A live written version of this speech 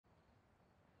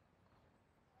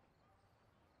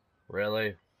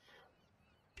Really?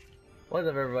 What's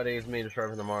up, everybody? It's me, Destroy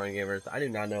from the Morning Gamers. I do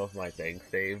not know if my thing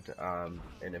saved, and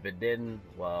if it didn't,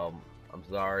 well, I'm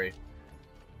sorry.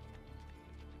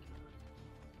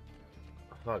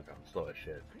 Fuck, I'm slow as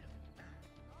shit.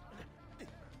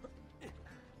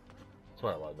 That's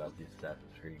what I love about these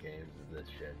Assassin's Creed games, is this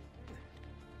shit.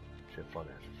 Shit fun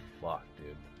as fuck,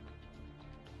 dude.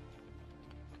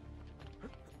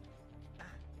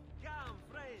 Come,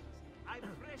 friends! I've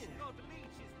fresh caught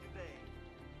leeches today.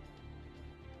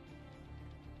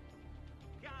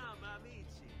 Come,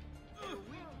 amici. You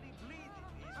will be bleeding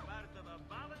is part of a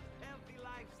balanced, healthy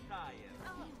lifestyle.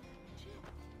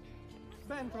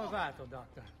 Ben trovato,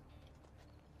 Doctor.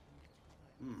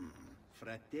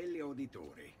 Fratelli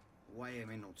auditori, why am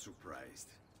I not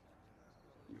surprised?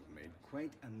 You've made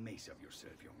quite a mess of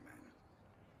yourself, young man.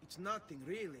 It's nothing,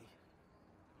 really.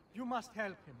 You must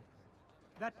help him.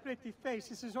 That pretty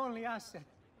face is his only asset.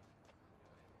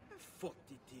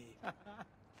 Fottiti.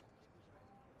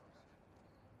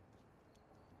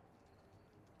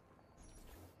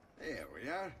 There we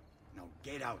are. Now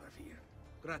get out of here.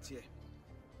 Grazie.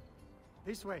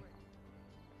 This way.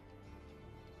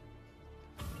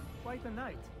 Quite a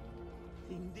night.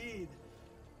 Indeed.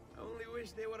 I only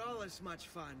wish they were all as much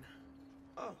fun.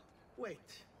 Oh,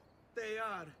 wait. They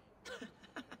are.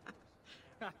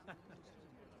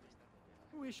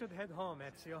 We should head home,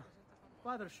 Ezio.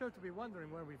 Father's sure to be wondering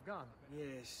where we've gone.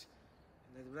 Yes.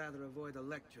 And I'd rather avoid a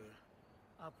lecture.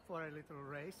 Up for a little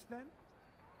race, then?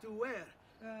 To where?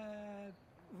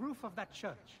 Roof of that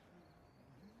church.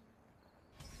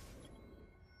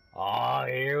 Oh,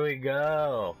 here we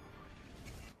go.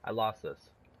 I lost this.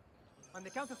 On the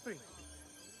count of three.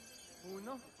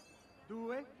 Uno,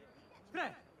 due,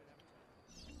 tre.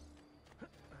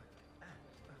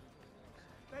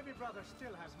 Baby brother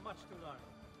still has much to learn.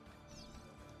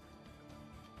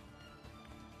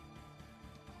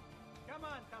 Come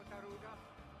on, Tartaruga.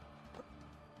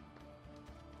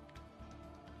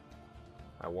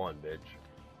 I won, bitch.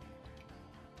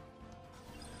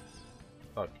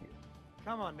 Fuck you.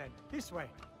 Come on, then. This way.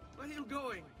 Where are you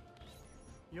going?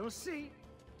 You'll see.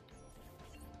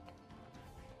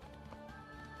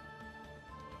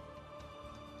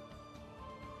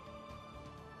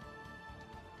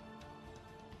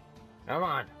 Come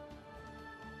on.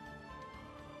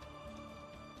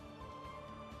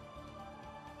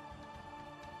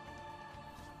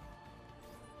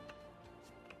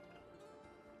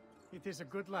 It is a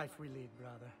good life we lead,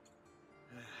 brother.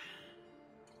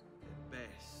 The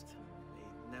best. May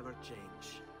it never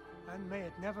change. And may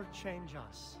it never change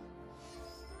us.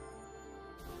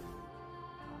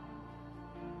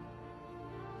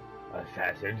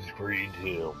 Assassin's Creed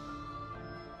 2.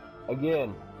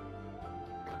 Again,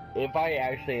 if I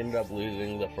actually ended up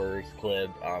losing the first clip,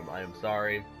 I am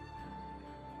sorry.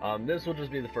 This will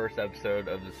just be the first episode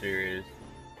of the series,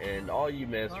 and all you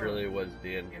missed really was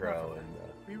the intro. And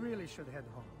we really should head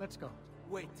home. Let's go.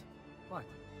 Wait. What?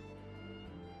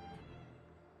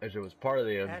 as it was part of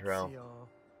the intro. Ezio,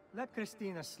 let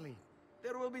Christina sleep.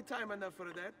 There will be time enough for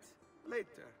that.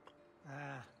 Later.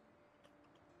 Ah.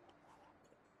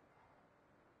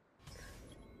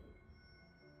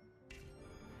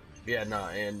 Yeah, no,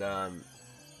 and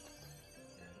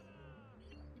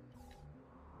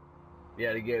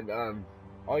yeah, again,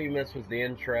 all you missed was the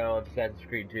intro of Assassin's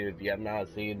Creed 2. If you have not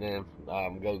seen it,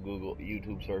 go Google,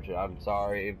 YouTube search it. I'm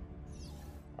sorry.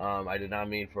 I did not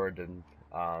mean for it to,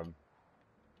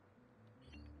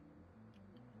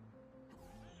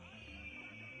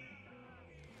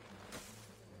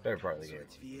 they're part of the So game.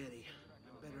 it's Vieri.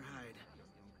 Better hide.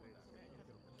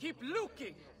 Keep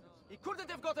looking! He couldn't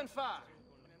have gotten far!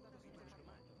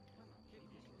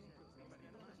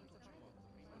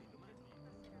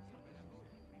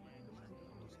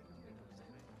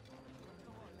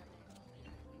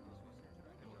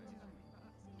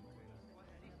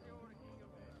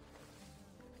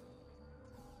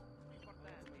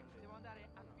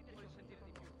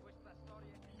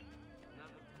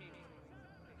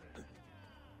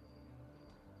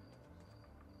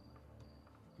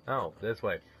 Oh, this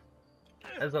way.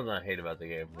 That's something I hate about the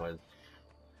game. Was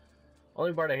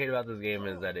only part I hate about this game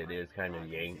is that it is kind of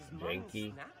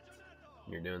janky.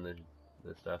 You're doing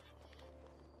this stuff.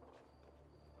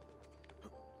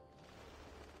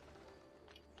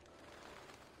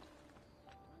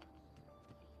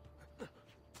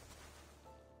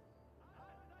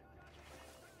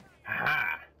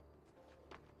 Aha!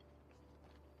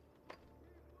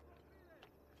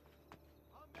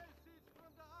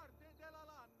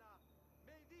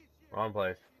 Wrong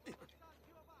place.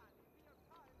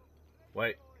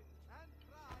 Wait.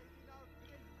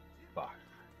 Fuck.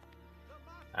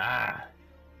 Ah!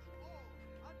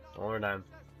 One more time.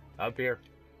 Up here.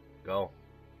 Go.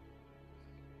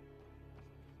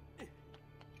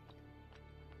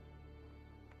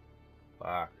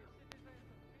 Fuck.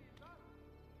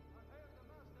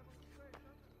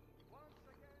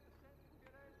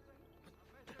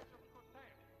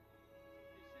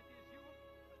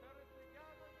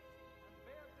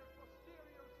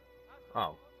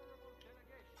 Oh.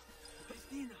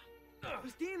 Christina!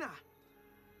 Christina!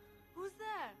 Who's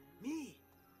there? Me!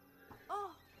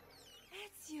 Oh,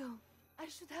 it's you. I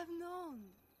should have known.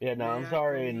 Yeah, no, May I'm I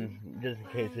sorry, come and just in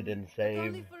case it didn't But save.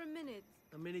 only for a minute.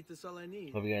 A minute is all I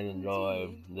need. Hope you guys enjoy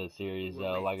Indeed. the series.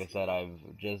 Well, Like I said, I've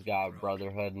just got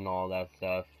Brotherhood and all that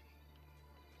stuff.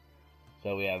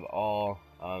 So we have all.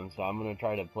 So I'm gonna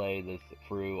try to play this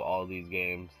through all these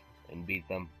games and beat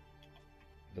them.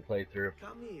 The playthrough.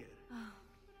 Come here.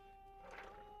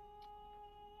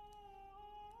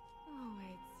 Oh,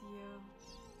 it's you.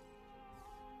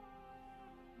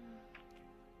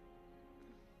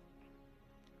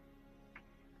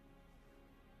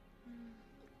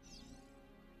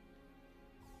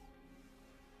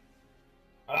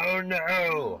 Oh no!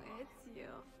 Oh, it's you.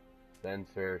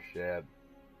 Censorship.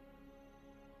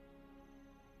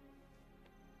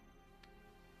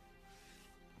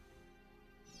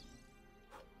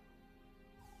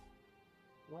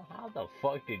 Well, how the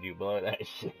fuck did you blow that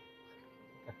shit?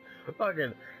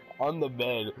 Fucking on the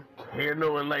bed,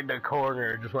 candle in like the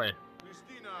corner, just went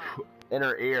in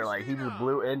her ear, like he just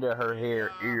blew into her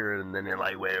ear, and then it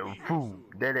like went, phew,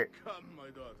 did it. Come, my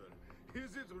daughter.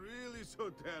 Is it really so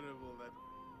terrible that...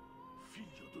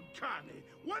 Figlio d'un cane!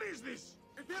 What is this?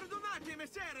 Perdonate,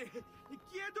 messere!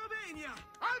 Chiedo venia!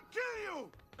 I'll kill you!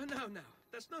 No,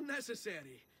 that's not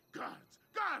necessary. Guards!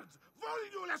 Guards!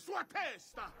 Voglio la sua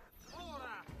testa!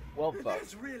 Well, fuck.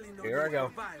 There's really no Here I need go.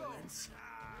 for violence.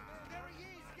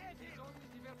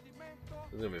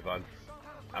 This is gonna be fun.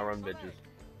 I run bitches.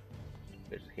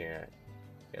 Bitches can't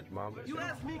catch mom. You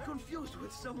have me confused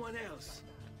with someone else.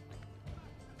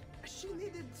 She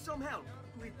needed some help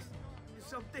with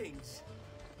some things.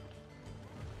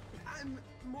 I'm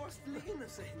mostly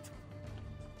innocent.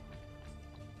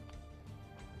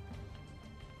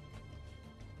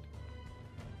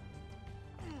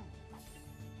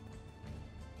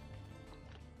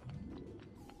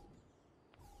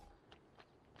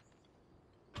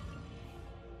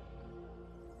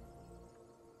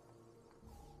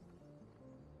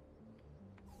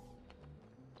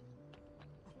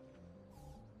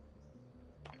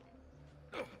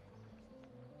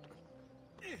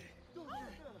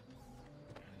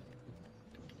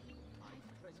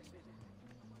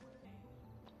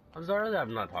 I'm sorry that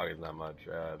I'm not talking that much.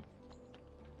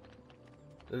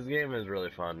 This game is really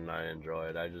fun and I enjoy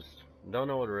it. I just don't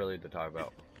know what really to talk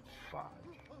about. Fuck.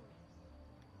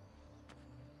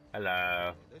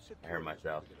 Hello. I heard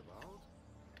myself.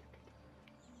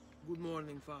 Good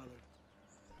morning, Father.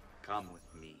 Come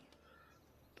with me.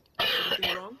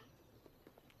 Something wrong?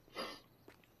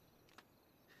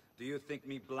 Do you think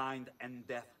me blind and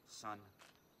deaf, son?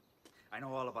 I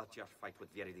know all about your fight with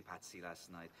Verdi Pazzi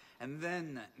last night. And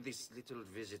then this little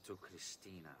visit to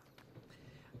Christina.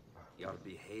 Your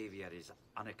behavior is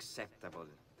unacceptable.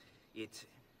 It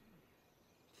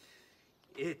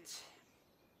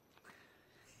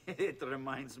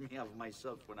reminds me of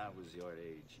myself when I was your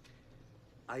age.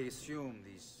 I assume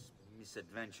these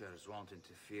misadventures won't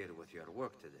interfere with your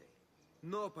work today.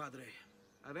 No, Padre.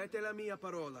 Avete la mia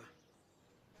parola.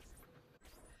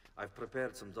 I've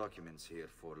prepared some documents here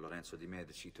for Lorenzo di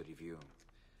Medici to review.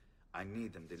 I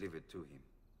need them delivered to him.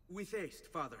 With haste,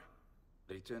 Father.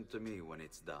 Return to me when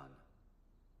it's done.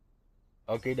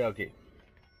 Okie dokie.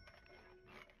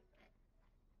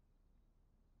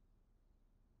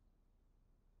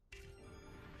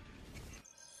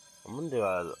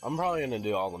 I'm probably gonna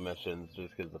do all the missions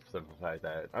just because of the simple fact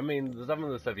that, I mean, some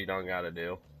of the stuff you don't gotta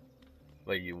do,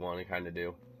 but you want to kind of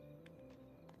do.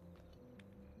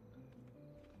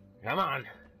 Come on!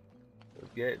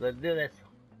 Let's do this!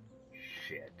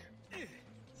 Shit. Get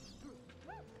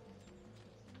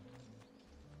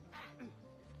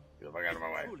the fuck out of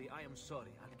my way. Truly, I am sorry.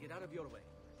 I'll get out of your way.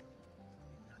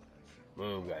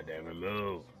 Move, goddammit,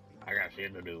 move. I got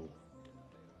shit to do.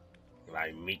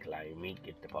 Climb me,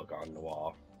 get the fuck on the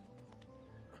wall.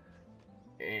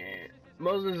 And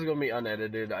most of this is gonna be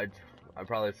unedited. I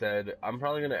probably said, I'm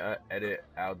probably gonna edit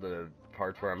out the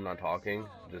parts where I'm not talking,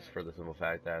 just for the simple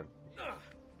fact that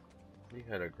you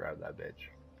gotta grab that bitch.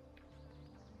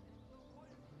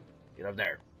 Get up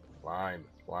there. Climb.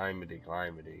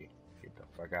 Climbity. Get the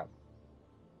fuck up.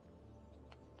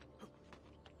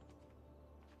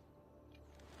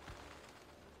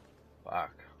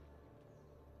 Fuck.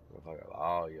 You fuck up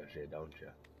all your shit, don't you?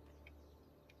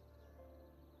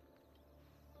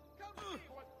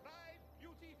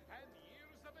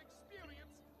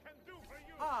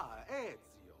 Ah,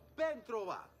 Ezio, ben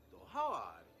trovato. How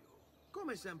are you?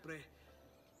 Come sempre.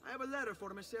 I have a letter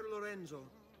for Messer Lorenzo.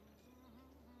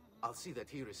 I'll see that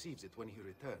he receives it when he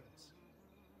returns.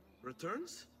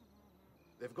 Returns?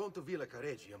 They've gone to Villa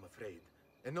Careggi, I'm afraid,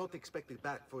 and not expected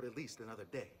back for at least another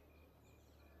day.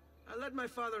 I'll let my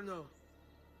father know.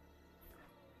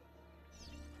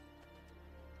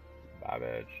 Bye,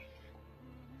 bitch.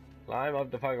 Climb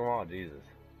up the fucking wall, Jesus.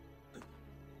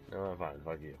 No, I'm fine.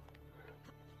 Fuck you.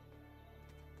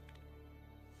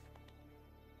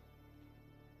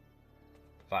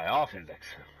 Defy all physics.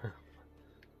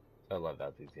 I love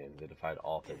that these games. They defied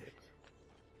all physics.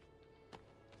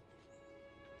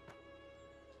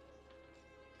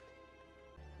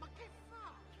 Ma che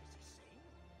fa? Is he saying?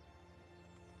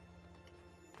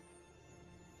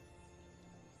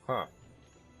 Huh.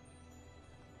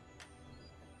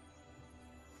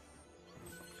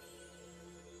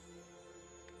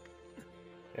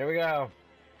 Here we go.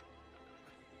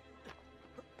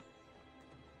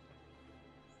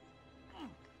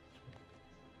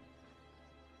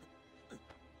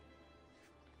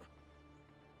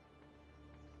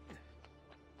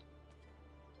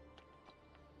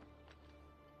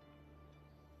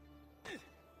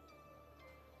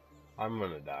 I'm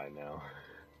gonna die now.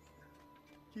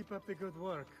 Keep up the good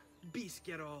work.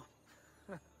 Bischero.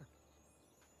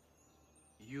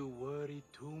 You worry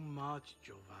too much,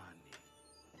 Giovanni.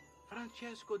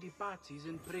 Francesco Di Pazzi is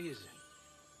in prison.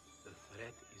 The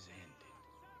threat is ended.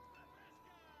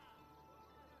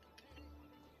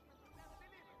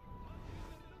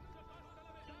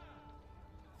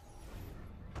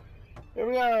 Here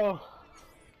we go.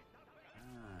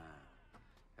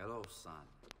 Hello, son.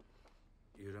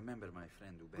 You remember my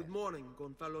friend Uber? Good morning,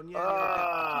 Gonfaloniere.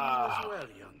 As well,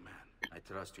 young man. I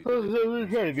trust you.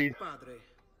 Padre,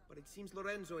 but it seems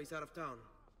Lorenzo is out of town.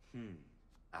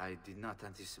 I did not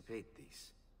anticipate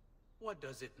this. What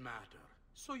does it matter?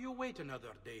 So you wait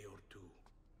another day or two.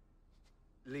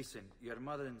 Listen, your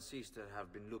mother and sister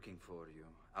have been looking for you.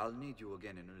 I'll need you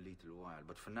again in a little while,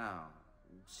 but for now,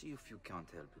 see if you can't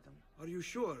help them. Are you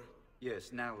sure?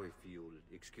 Yes, now if you'll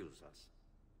excuse us.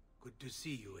 Good to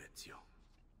see you, Ezio.